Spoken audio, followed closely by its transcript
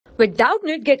With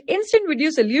Doubtnut, get instant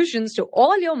video solutions to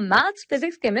all your maths,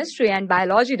 physics, chemistry, and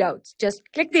biology doubts. Just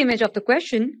click the image of the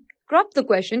question, crop the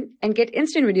question, and get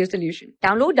instant video solution.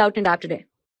 Download Doubtnut app today.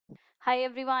 Hi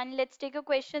everyone, let's take a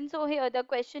question. So here the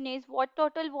question is, what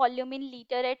total volume in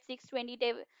liter at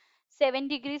 627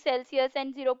 degrees Celsius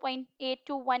and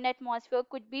 0.821 atmosphere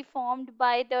could be formed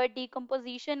by the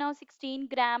decomposition of 16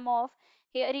 gram of,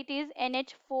 here it is,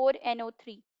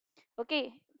 NH4NO3.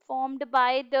 Okay, formed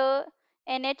by the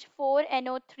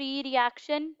NH4NO3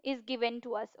 reaction is given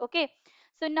to us. Okay,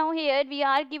 so now here we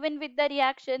are given with the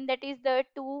reaction, that is the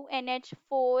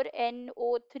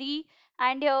 2NH4NO3,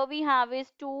 and here we have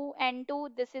is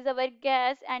 2N2, this is our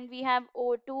gas, and we have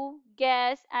O2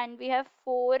 gas, and we have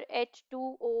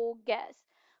 4H2O gas.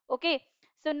 Okay,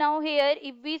 so now here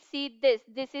if we see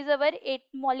this is our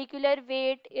molecular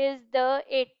weight is the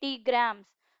 80 grams.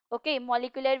 Okay,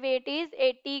 molecular weight is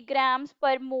 80 grams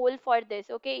per mole for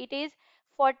this. Okay, it is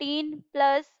 14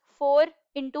 plus 4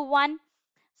 into 1.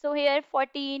 So here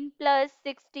 14 plus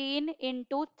 16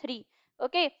 into 3.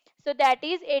 Okay, so that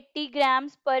is 80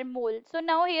 grams per mole. So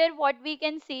now here what we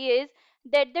can see is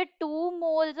that the 2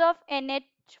 moles of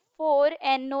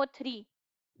NH4NO3,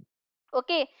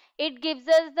 okay, it gives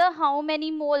us the how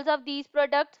many moles of these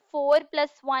products? 4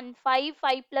 plus 1 5,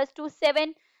 5 plus 2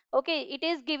 7. Okay, it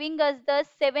is giving us the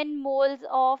 7 moles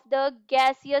of the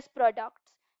gaseous products,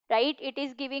 right? It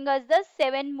is giving us the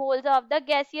 7 moles of the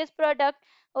gaseous product.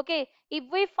 Okay, if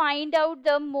we find out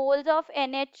the moles of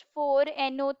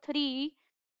NH4NO3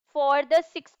 for the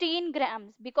 16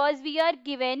 grams, because we are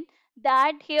given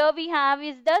that here we have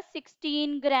is the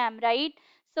 16 gram, right?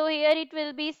 So here it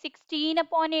will be 16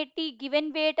 upon 80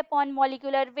 given weight upon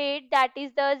molecular weight, that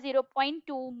is the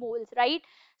 0.2 moles, right?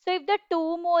 So if the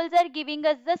 2 moles are giving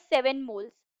us the 7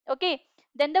 moles, okay,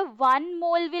 then the 1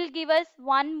 mole will give us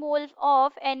 1 mole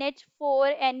of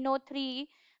NH4NO3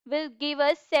 will give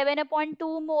us 7 upon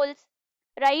 2 moles,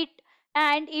 right?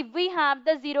 And if we have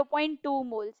the 0.2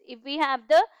 moles, if we have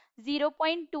the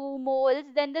 0.2 moles,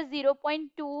 then the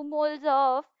 0.2 moles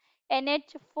of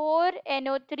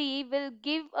NH4NO3 will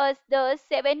give us the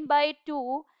 7 by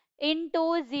 2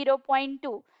 into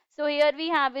 0.2. So here we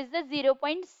have is the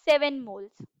 0.7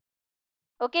 moles.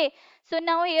 Okay, so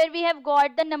now here we have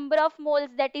got the number of moles,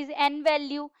 that is N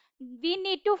value. We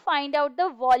need to find out the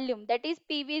volume, that is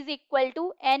PV is equal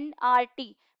to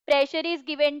nRT. Pressure is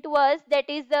given to us, that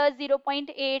is the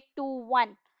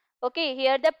 0.821. Okay,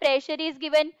 here the pressure is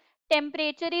given,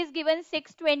 temperature is given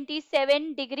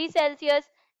 627 degrees Celsius.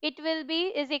 It will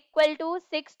be is equal to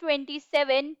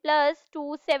 627 plus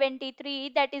 273,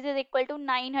 that is equal to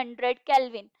 900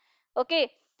 Kelvin.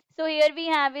 Okay, so here we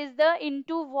have is the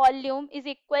into volume is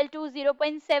equal to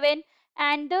 0.7,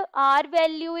 and the R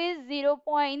value is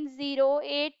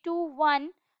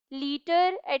 0.0821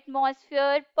 liter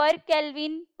atmosphere per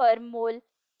Kelvin per mole.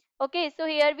 Okay, so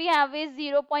here we have is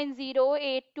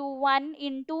 0.0821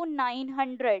 into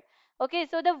 900. Okay,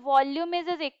 so the volume is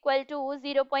equal to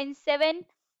 0.7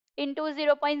 into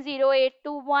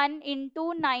 0.0821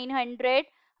 into 900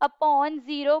 upon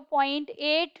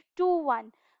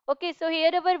 0.821. Okay, so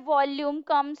here our volume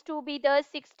comes to be the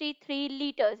 63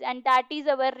 liters, and that is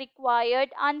our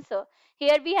required answer.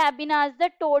 Here we have been asked the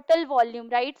total volume,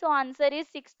 right? So answer is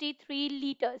 63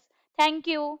 liters. Thank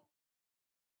you.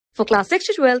 For class 6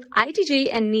 to 12, IIT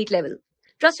JEE and NEET level.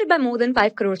 Trusted by more than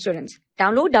 5 crore students.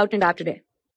 Download Doubtnut app today.